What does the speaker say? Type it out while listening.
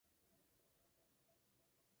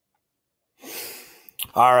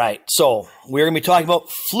All right, so we're going to be talking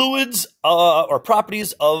about fluids or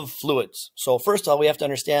properties of fluids. So first of all, we have to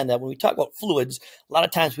understand that when we talk about fluids, a lot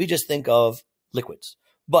of times we just think of liquids.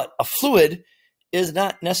 But a fluid is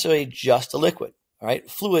not necessarily just a liquid. All right,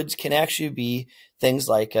 fluids can actually be things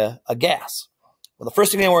like a gas. Well, the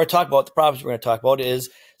first thing I want to talk about, the properties we're going to talk about, is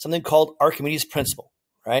something called Archimedes' principle.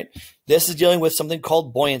 Right, this is dealing with something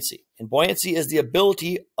called buoyancy, and buoyancy is the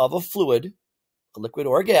ability of a fluid, a liquid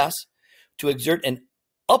or a gas, to exert an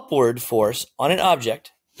upward force on an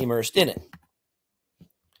object immersed in it.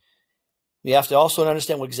 We have to also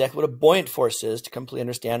understand exactly what a buoyant force is to completely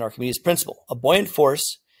understand Archimedes' principle. A buoyant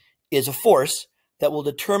force is a force that will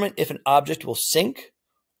determine if an object will sink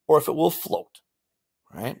or if it will float.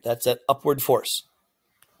 Right? That's that upward force.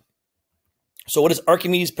 So what does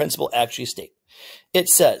Archimedes' principle actually state? It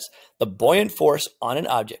says the buoyant force on an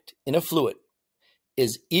object in a fluid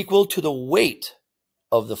is equal to the weight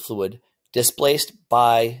of the fluid displaced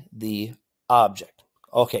by the object.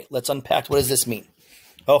 Okay, let's unpack. What does this mean?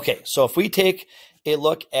 Okay, so if we take a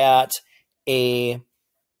look at a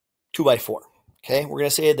 2x4, okay, we're going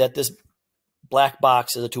to say that this black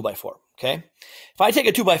box is a 2x4, okay? If I take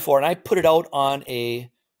a 2x4 and I put it out on a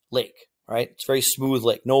lake, right, it's a very smooth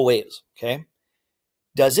lake, no waves, okay?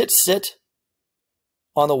 Does it sit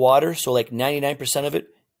on the water so like 99% of it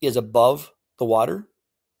is above the water?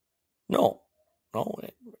 No.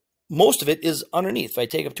 Most of it is underneath. If I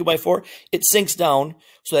take a 2x4, it sinks down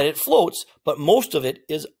so that it floats, but most of it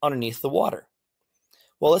is underneath the water.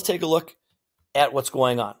 Well, let's take a look at what's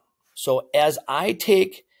going on. So as I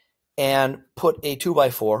take and put a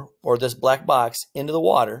 2x4 or this black box into the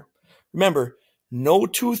water, remember, no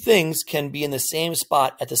two things can be in the same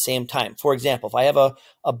spot at the same time. For example, if I have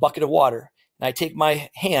a bucket of water and I take my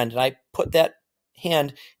hand and I put that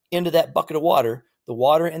hand into that bucket of water, the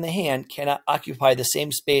water and the hand cannot occupy the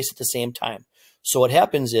same space at the same time. So what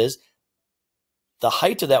happens is the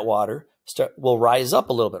height of that water will rise up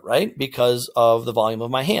a little bit, right? Because of the volume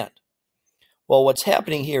of my hand. Well, what's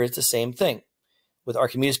happening here is the same thing with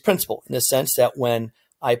Archimedes' principle, in the sense that when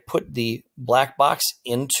I put the black box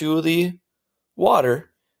into the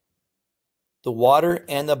water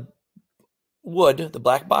and the wood, the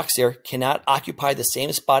black box there, cannot occupy the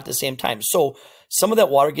same spot at the same time. So some of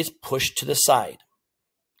that water gets pushed to the side.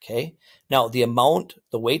 Okay. Now the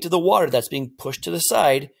weight of the water that's being pushed to the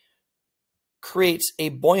side creates a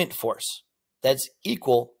buoyant force that's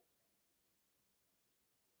equal.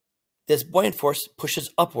 This buoyant force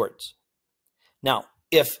pushes upwards. Now,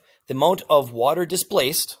 if the amount of water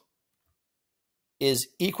displaced is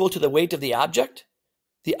equal to the weight of the object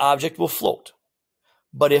will float.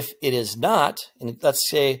 But if it is not, and let's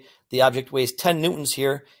say the object weighs 10 newtons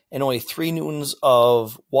here and only 3 newtons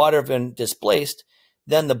of water have been displaced,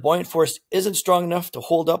 then the buoyant force isn't strong enough to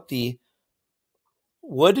hold up the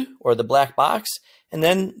wood or the black box, and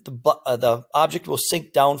then the object will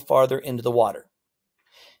sink down farther into the water.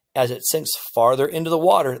 As it sinks farther into the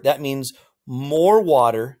water, that means more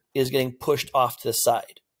water is getting pushed off to the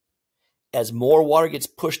side. As more water gets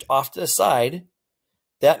pushed off to the side,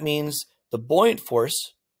 that means the buoyant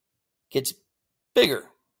force gets bigger.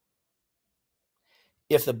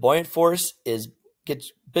 If the buoyant force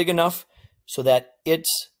gets big enough so that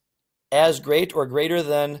it's as great or greater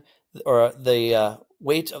than the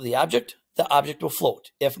weight of the object will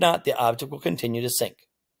float. If not, the object will continue to sink.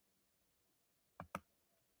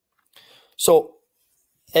 So,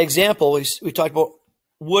 example, we talked about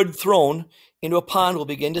wood thrown into a pond will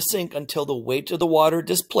begin to sink until the weight of the water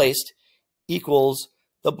displaced equals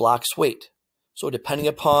the block's weight. So depending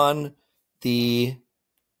upon the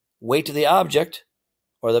weight of the object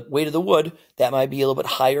or the weight of the wood, that might be a little bit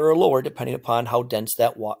higher or lower depending upon how dense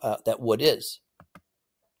that wood is.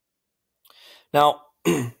 Now,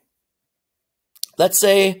 let's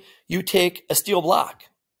say you take a steel block,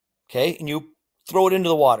 okay, and you throw it into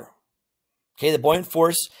the water. Okay, the buoyant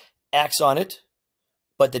force acts on it,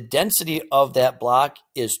 but the density of that block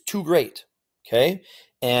is too great, okay?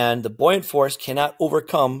 And the buoyant force cannot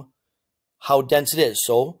overcome how dense it is.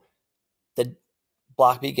 So the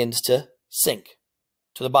block begins to sink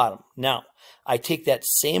to the bottom. Now, I take that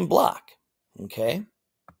same block, okay,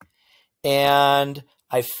 and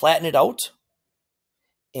I flatten it out,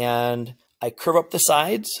 and I curve up the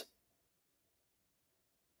sides.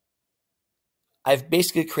 I've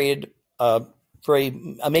basically created a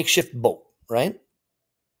makeshift boat, right?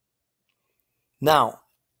 Now,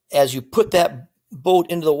 as you put that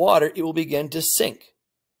boat into the water, it will begin to sink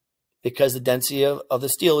because the density of the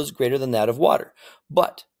steel is greater than that of water.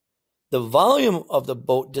 But the volume of the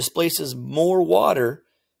boat displaces more water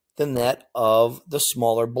than that of the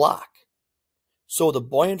smaller block. So the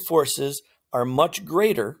buoyant forces are much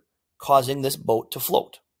greater, causing this boat to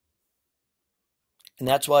float. And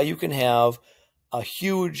that's why you can have a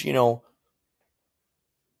huge,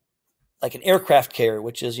 like an aircraft carrier,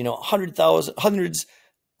 which is, 100,000, hundreds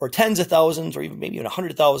or tens of thousands, or even maybe even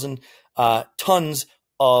 100,000 tons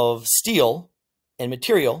of steel and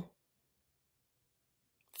material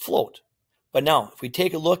float. But now, if we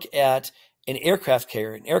take a look at an aircraft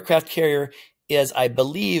carrier is, I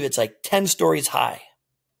believe, it's like 10 stories high.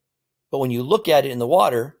 But when you look at it in the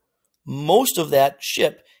water, most of that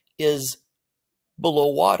ship is below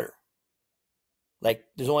water. Like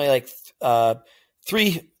there's only like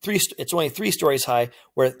it's only 3 stories high,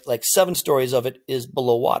 where like 7 stories of it is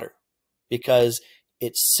below water, because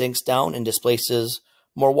it sinks down and displaces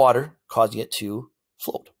more water, causing it to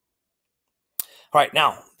float. All right,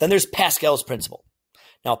 now, then there's Pascal's principle.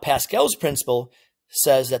 Now, Pascal's principle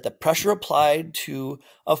says that the pressure applied to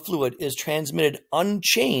a fluid is transmitted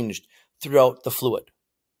unchanged throughout the fluid.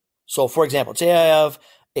 So, for example, say I have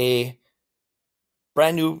a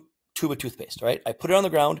brand new tube of toothpaste, right? I put it on the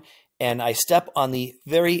ground and I step on the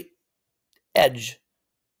very edge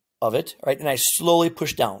of it, right? And I slowly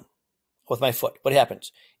push down with my foot. What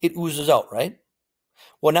happens? It oozes out, right?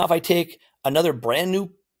 Well, now if I take another brand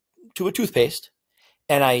new tube of toothpaste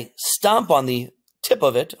and I stomp on the tip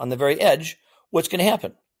of it on the very edge, what's going to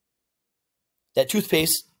happen? That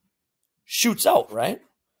toothpaste shoots out, right?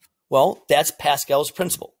 Well, that's Pascal's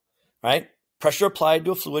principle, right? Pressure applied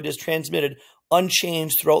to a fluid is transmitted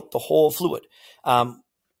unchanged throughout the whole fluid.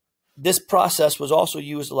 This process was also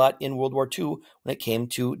used a lot in World War II when it came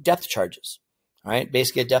to depth charges. All right,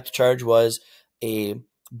 basically a depth charge was a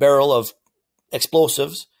barrel of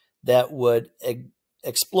explosives that would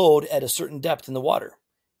explode at a certain depth in the water.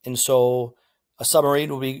 And so a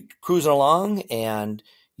submarine would be cruising along and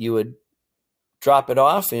you would drop it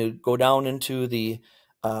off and it would go down into the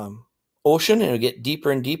ocean and it would get deeper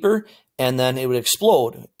and deeper, and then it would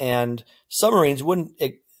explode. And submarines wouldn't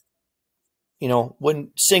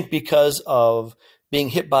sink because of being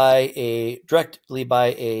hit directly by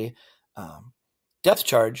a depth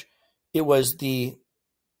charge. It was the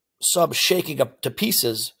sub shaking up to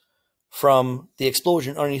pieces from the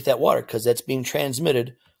explosion underneath that water, because that's being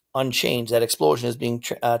transmitted unchanged. That explosion is being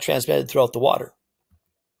transmitted throughout the water.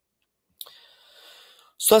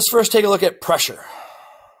 So let's first take a look at pressure.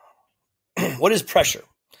 What is pressure?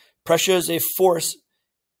 Pressure is a force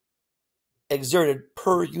exerted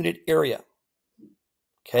per unit area.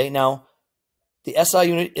 Okay, now the SI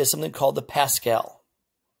unit is something called the Pascal.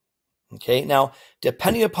 Okay, now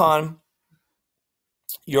depending upon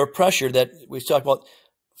your pressure that we talked about,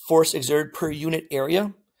 force exerted per unit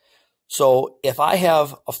area. So if I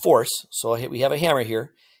have a force, so we have a hammer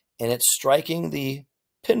here, and it's striking the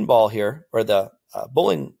pinball here, or the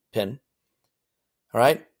bowling pin, all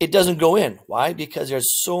right, it doesn't go in. Why? Because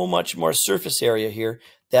there's so much more surface area here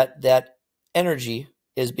that energy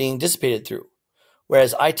is being dissipated through.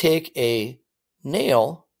 Whereas I take a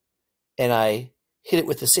nail and I hit it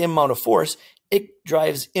with the same amount of force, it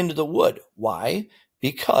drives into the wood. Why?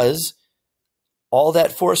 Because all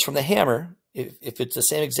that force from the hammer, if it's the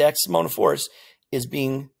same exact amount of force, is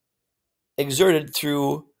being exerted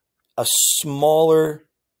through a smaller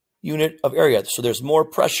unit of area. So there's more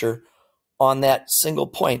pressure on that single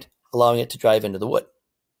point, allowing it to drive into the wood.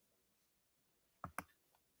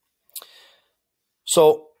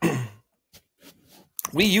 So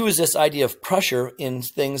we use this idea of pressure in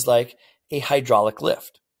things like a hydraulic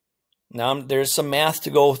lift. Now, there's some math to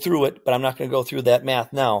go through it, but I'm not going to go through that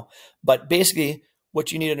math now. But basically,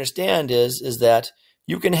 what you need to understand is that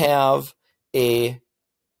you can have a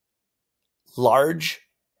large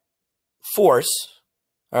force,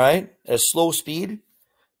 all right, at a slow speed,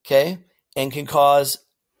 okay, and can cause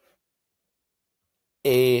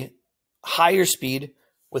a higher speed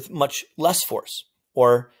with much less force.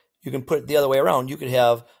 Or you can put it the other way around. You could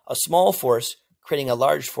have a small force creating a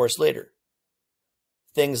large force later.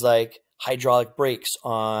 Things like hydraulic brakes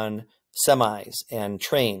on semis and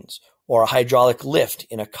trains, or a hydraulic lift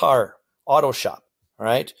in a car, auto shop, all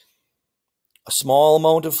right? A small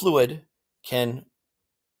amount of fluid can,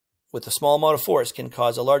 with a small amount of force, can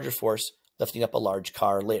cause a larger force, lifting up a large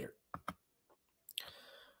car later.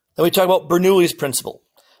 Then we talk about Bernoulli's principle.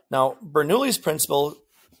 Now, Bernoulli's principle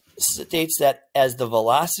states that as the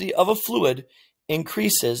velocity of a fluid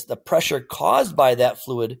increases, the pressure caused by that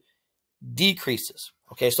fluid decreases.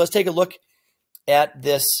 Okay, so let's take a look at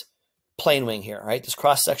this plane wing here, right? This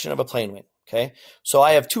cross section of a plane wing, okay? So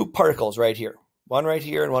I have two particles right here, one right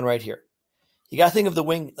here and one right here. You got to think of the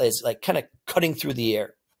wing as like kind of cutting through the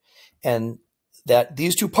air, and that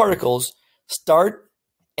these two particles start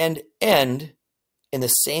and end in the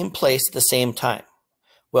same place at the same time.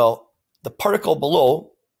 Well, the particle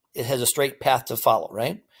below, it has a straight path to follow,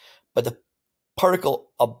 right? But the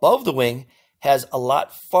particle above the wing has a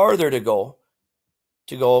lot farther to go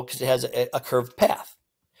because it has a curved path.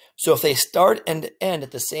 So if they start end to end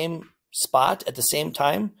at the same spot at the same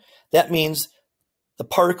time, that means the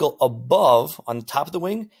particle above on the top of the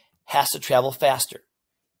wing has to travel faster.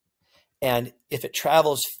 And if it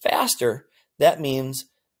travels faster, that means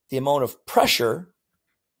the amount of pressure,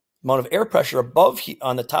 amount of air pressure above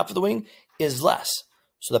on the top of the wing is less.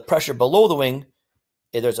 So the pressure below the wing,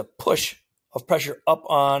 there's a push of pressure up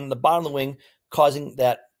on the bottom of the wing, causing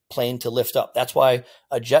that plane to lift up. That's why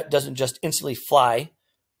a jet doesn't just instantly fly,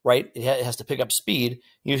 right? It has to pick up speed.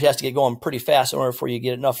 It has to get going pretty fast in order for you to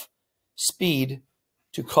get enough speed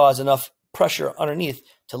to cause enough pressure underneath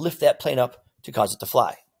to lift that plane up to cause it to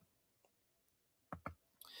fly.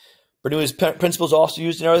 Bernoulli's principle is also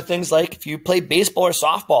used in other things like if you play baseball or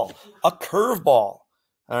softball, a curveball, all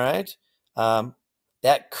right?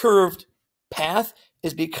 That curved path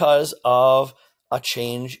is because of a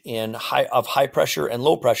change in high pressure and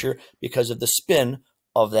low pressure because of the spin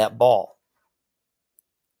of that ball.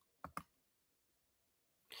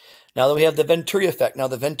 Now that we have the Venturi effect. Now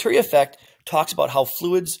the Venturi effect talks about how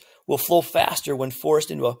fluids will flow faster when forced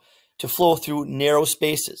to flow through narrow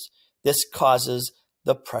spaces. This causes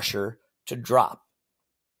the pressure to drop.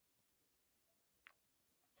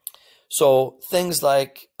 So things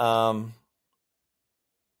like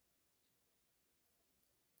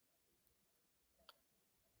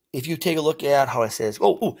if you take a look at how I say this,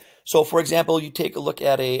 so for example, you take a look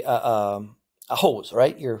at a hose,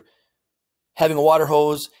 right? You're having a water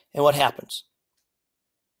hose, and what happens?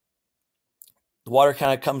 The water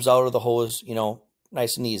kind of comes out of the hose,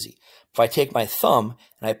 nice and easy. If I take my thumb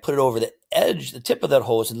and I put it over the edge, the tip of that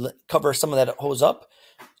hose, and cover some of that hose up,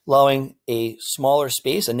 allowing a smaller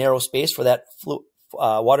space, a narrow space for that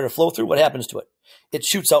water to flow through, what happens to it? It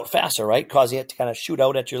shoots out faster, right? Causing it to kind of shoot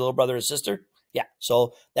out at your little brother or sister. Yeah,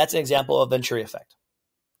 so that's an example of Venturi effect.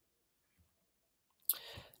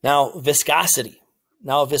 Now, viscosity.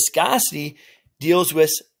 Now, viscosity deals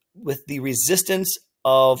with the resistance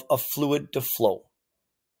of a fluid to flow.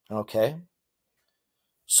 Okay?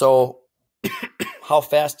 So, how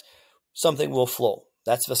fast something will flow.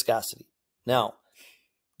 That's viscosity. Now,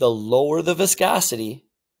 the lower the viscosity,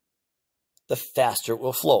 the faster it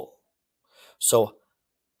will flow. So,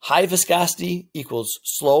 high viscosity equals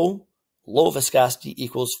slow, low viscosity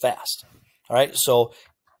equals fast. All right? So,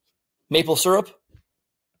 maple syrup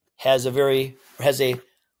has a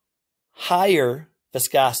higher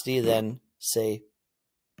viscosity than, say,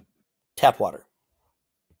 tap water.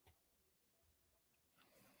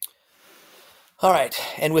 All right,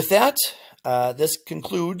 and with that, this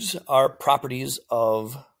concludes our properties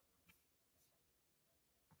of